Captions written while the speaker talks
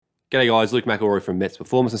G'day guys, Luke McElroy from Mets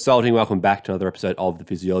Performance Consulting. Welcome back to another episode of the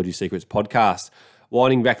Physiology Secrets podcast.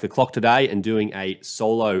 Winding back the clock today and doing a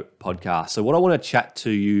solo podcast. So what I want to chat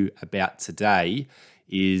to you about today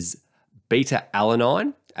is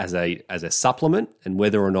beta-alanine as a supplement and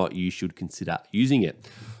whether or not you should consider using it.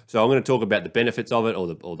 So I'm going to talk about the benefits of it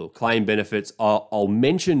or the claim benefits. I'll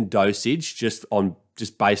mention dosage just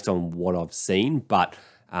based on what I've seen, but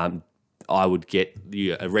I would get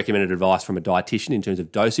a recommended advice from a dietitian in terms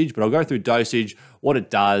of dosage, but I'll go through dosage, what it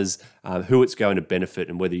does, who it's going to benefit,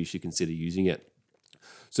 and whether you should consider using it.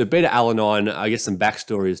 So beta-alanine, I guess some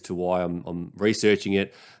backstory as to why I'm researching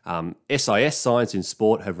it. SIS, Science in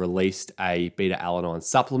Sport, have released a beta-alanine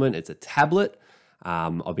supplement. It's a tablet.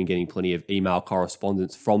 I've been getting plenty of email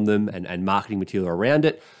correspondence from them and marketing material around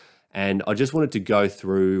it. And I just wanted to go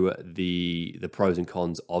through the pros and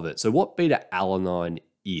cons of it. So what beta-alanine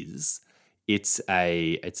is, it's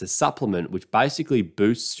a supplement which basically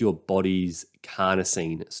boosts your body's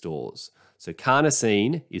carnosine stores. So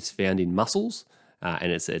carnosine is found in muscles,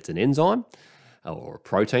 and it's an enzyme or a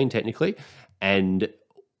protein technically. And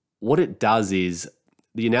what it does is,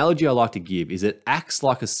 the analogy I like to give is it acts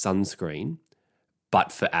like a sunscreen,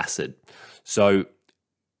 but for acid. So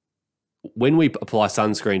when we apply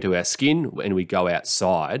sunscreen to our skin and we go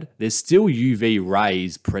outside, there's still UV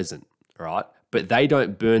rays present, right? But they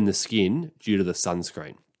don't burn the skin due to the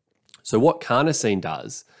sunscreen. So what carnosine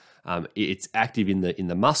does, it's active in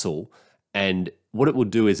the muscle, and what it will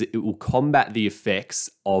do is it will combat the effects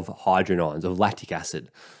of hydrogen ions, of lactic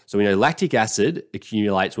acid. So we know lactic acid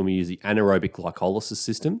accumulates when we use the anaerobic glycolysis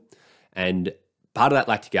system, and part of that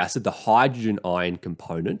lactic acid, the hydrogen ion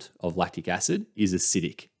component of lactic acid, is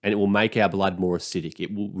acidic, and it will make our blood more acidic.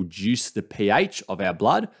 It will reduce the pH of our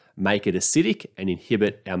blood, make it acidic, and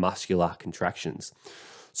inhibit our muscular contractions.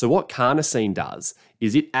 So what carnosine does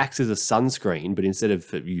is it acts as a sunscreen, but instead of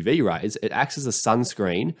for UV rays, it acts as a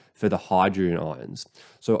sunscreen for the hydrogen ions.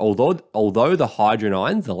 So although the hydrogen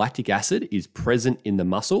ions, the lactic acid, is present in the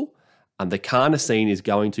muscle, the carnosine is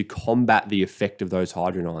going to combat the effect of those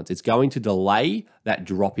hydrogen ions. It's going to delay that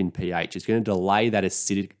drop in pH. It's going to delay that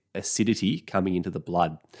acidity coming into the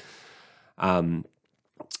blood.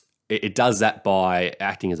 It does that by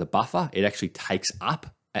acting as a buffer. It actually takes up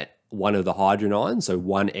at one of the hydrogen ions, so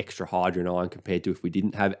one extra hydrogen ion compared to if we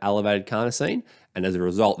didn't have elevated carnosine. And as a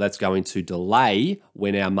result, that's going to delay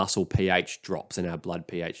when our muscle pH drops and our blood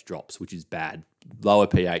pH drops, which is bad. Lower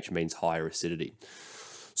pH means higher acidity.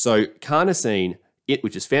 So carnosine,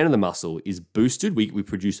 which is found in the muscle, is boosted. We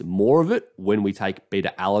produce more of it when we take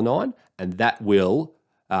beta-alanine, and that will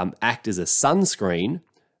act as a sunscreen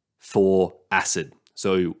for acid.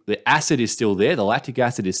 So the acid is still there, the lactic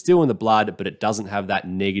acid is still in the blood, but it doesn't have that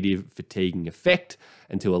negative fatiguing effect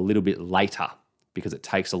until a little bit later, because it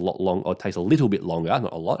takes a little bit longer,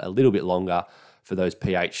 not a lot, a little bit longer for those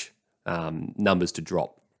pH numbers to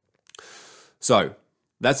drop. So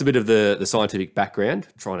that's a bit of the scientific background,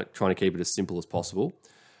 trying to keep it as simple as possible.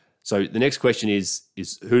 So the next question is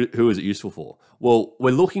who is it useful for? Well,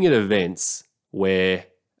 we're looking at events where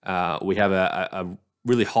we have a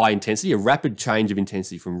really high intensity, a rapid change of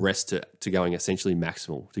intensity from rest to going essentially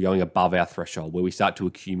maximal, to going above our threshold, where we start to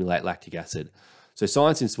accumulate lactic acid. So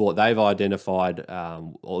Science in Sport, they've identified,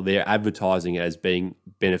 or they're advertising it as being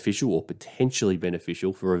beneficial or potentially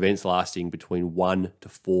beneficial for events lasting between 1 to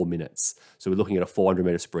 4 minutes. So we're looking at a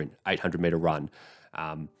 400-meter sprint, 800-meter run,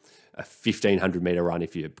 a 1,500-meter run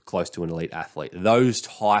if you're close to an elite athlete. Those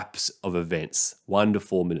types of events, 1 to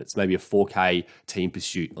 4 minutes, maybe a 4K team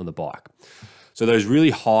pursuit on the bike. So those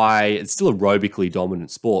really high, it's still aerobically dominant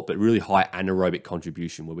sport, but really high anaerobic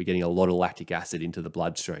contribution where we're getting a lot of lactic acid into the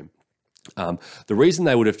bloodstream. The reason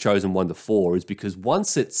they would have chosen 1 to 4 is because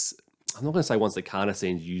once the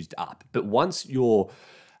carnosine is used up, but once your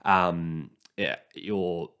blood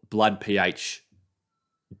pH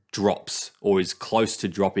drops or is close to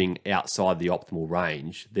dropping outside the optimal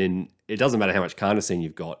range, then it doesn't matter how much carnosine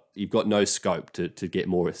you've got no scope to get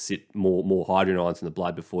more hydrogen ions in the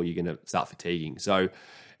blood before you're going to start fatiguing. So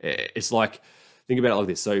it's like, think about it like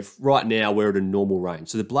this. So right now we're at a normal range.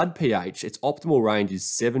 So the blood pH, its optimal range is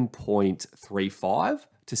 7.35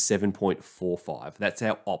 to 7.45. That's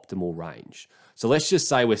our optimal range. So let's just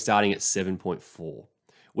say we're starting at 7.4.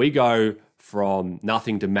 We go from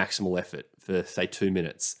nothing to maximal effort for, say, 2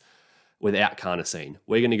 minutes without carnosine.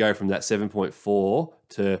 We're going to go from that 7.4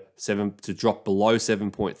 to drop below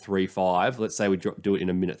 7.35. Let's say we do it in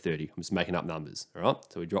a minute 30. I'm just making up numbers, all right?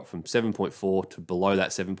 So we drop from 7.4 to below that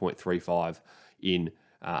 7.35 in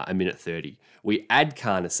a minute 30. We add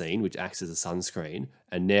carnosine, which acts as a sunscreen,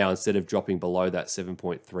 and now instead of dropping below that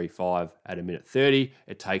 7.35 at a minute 30,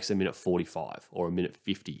 it takes a minute 45 or a minute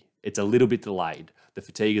 50 It's a little bit delayed. The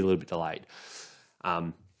fatigue is a little bit delayed.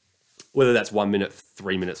 Whether that's 1 minute,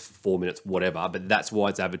 3 minutes, 4 minutes, whatever, but that's why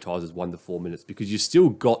it's advertised as 1 to 4 minutes, because you've still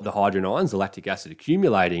got the hydrogen ions, the lactic acid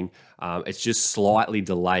accumulating. It's just slightly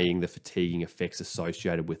delaying the fatiguing effects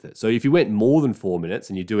associated with it. So if you went more than 4 minutes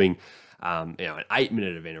and you're doing an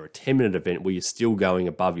 8-minute event or a 10-minute event where you're still going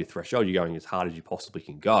above your threshold, you're going as hard as you possibly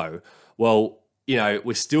can go, well,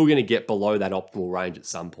 we're still going to get below that optimal range at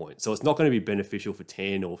some point. So it's not going to be beneficial for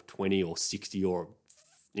 10 or 20 or 60 or,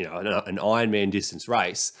 an Ironman distance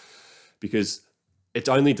race, because it's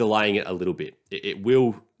only delaying it a little bit.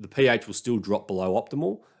 The pH will still drop below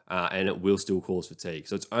optimal, and it will still cause fatigue.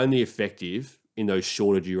 So it's only effective in those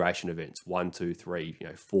shorter duration events, 1, 2, 3,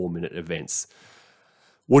 4-minute events.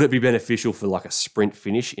 Would it be beneficial for like a sprint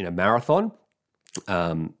finish in a marathon?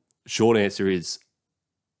 Short answer is,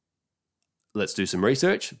 let's do some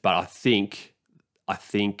research, but I think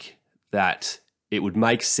that it would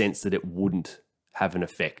make sense that it wouldn't have an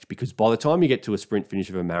effect, because by the time you get to a sprint finish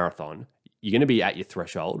of a marathon, you're going to be at your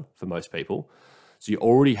threshold for most people. So you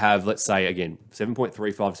already have, let's say, again, 7.35,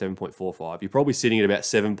 7.45. You're probably sitting at about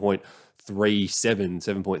 7.37,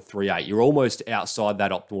 7.38. You're almost outside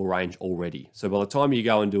that optimal range already. So by the time you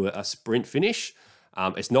go and do a sprint finish,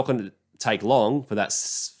 it's not going to take long for that,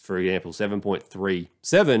 for example,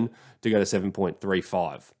 7.37 to go to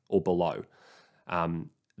 7.35 or below.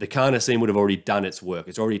 The carnosine would have already done its work.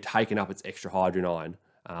 It's already taken up its extra hydrogen ion.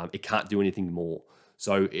 It can't do anything more.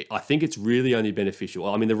 So I think it's really only beneficial.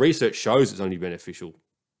 I mean, the research shows it's only beneficial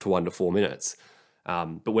to 1 to 4 minutes.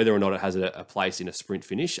 But whether or not it has a place in a sprint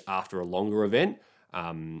finish after a longer event,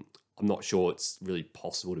 I'm not sure it's really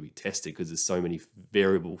possible to be tested, because there's so many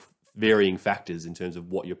varying factors in terms of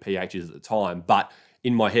what your pH is at the time. But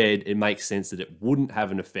in my head, it makes sense that it wouldn't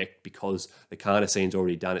have an effect, because the carnosine's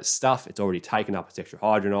already done its stuff. It's already taken up its extra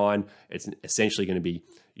hydrogen ion. It's essentially going to be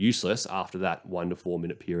useless after that 1 to 4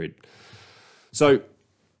 minute period. So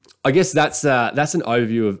I guess that's an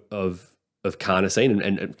overview of carnosine,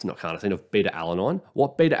 and it's not carnosine, of beta-alanine.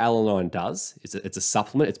 What beta-alanine does is it's a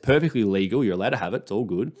supplement. It's perfectly legal. You're allowed to have it. It's all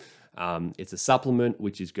good. It's a supplement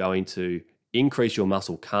which is going to increase your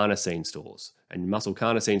muscle carnosine stores. And muscle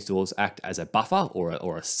carnosine stores act as a buffer or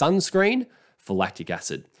a sunscreen for lactic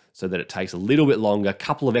acid, so that it takes a little bit longer, a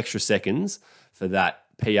couple of extra seconds, for that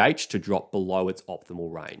pH to drop below its optimal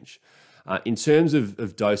range. In terms of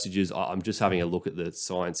dosages, I'm just having a look at the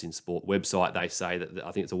Science in Sport website. They say that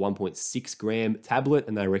I think it's a 1.6 gram tablet,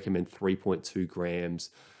 and they recommend 3.2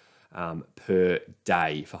 grams per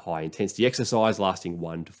day for high intensity exercise lasting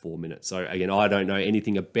 1 to 4 minutes. So again, I don't know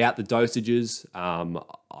anything about the dosages.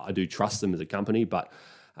 I do trust them as a company, but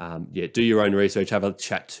do your own research. Have a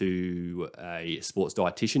chat to a sports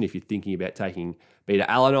dietitian if you're thinking about taking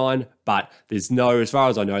beta-alanine. But as far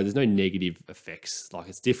as I know, there's no negative effects. Like,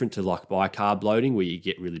 it's different to like bicarb bloating, where you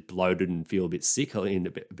get really bloated and feel a bit sick. And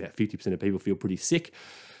about 50% of people feel pretty sick.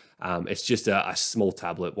 It's just a small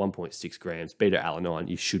tablet, 1.6 grams, beta-alanine.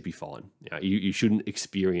 You should be fine. You shouldn't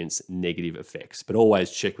experience negative effects, but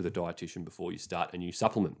always check with a dietitian before you start a new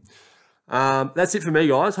supplement. That's it for me,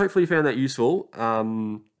 guys. Hopefully you found that useful.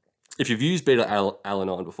 If you've used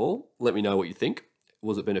beta-alanine before, let me know what you think.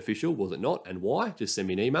 Was it beneficial? Was it not? And why? Just send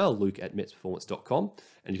me an email, luke@metsperformance.com.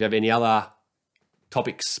 And if you have any other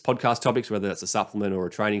topics, podcast topics, whether that's a supplement or a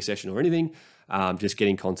training session or anything, just get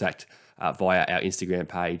in contact via our Instagram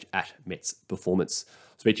page @MetsPerformance.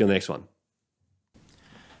 Speak to you on the next one.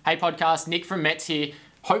 Hey podcast, Nick from Mets here.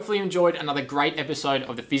 Hopefully you enjoyed another great episode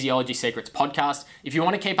of the Physiology Secrets podcast. If you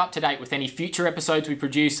want to keep up to date with any future episodes we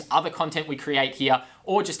produce, other content we create here,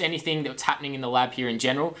 or just anything that's happening in the lab here in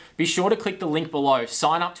general, be sure to click the link below.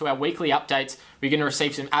 Sign up to our weekly updates. We're going to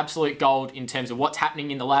receive some absolute gold in terms of what's happening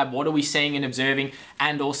in the lab, what are we seeing and observing,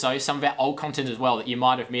 and also some of our old content as well that you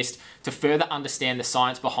might have missed, to further understand the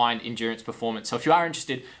science behind endurance performance. So if you are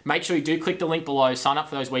interested, make sure you do click the link below, sign up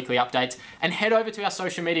for those weekly updates, and head over to our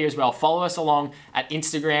social media as well. Follow us along at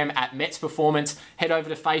Instagram @MetsPerformance. Head over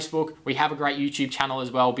to Facebook. We have a great YouTube channel as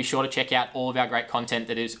well. Be sure to check out all of our great content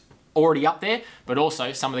that is already up there, but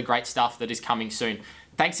also some of the great stuff that is coming soon.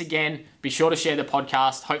 Thanks again. Be sure to share the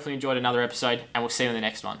podcast. Hopefully you enjoyed another episode, and we'll see you in the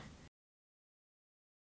next one.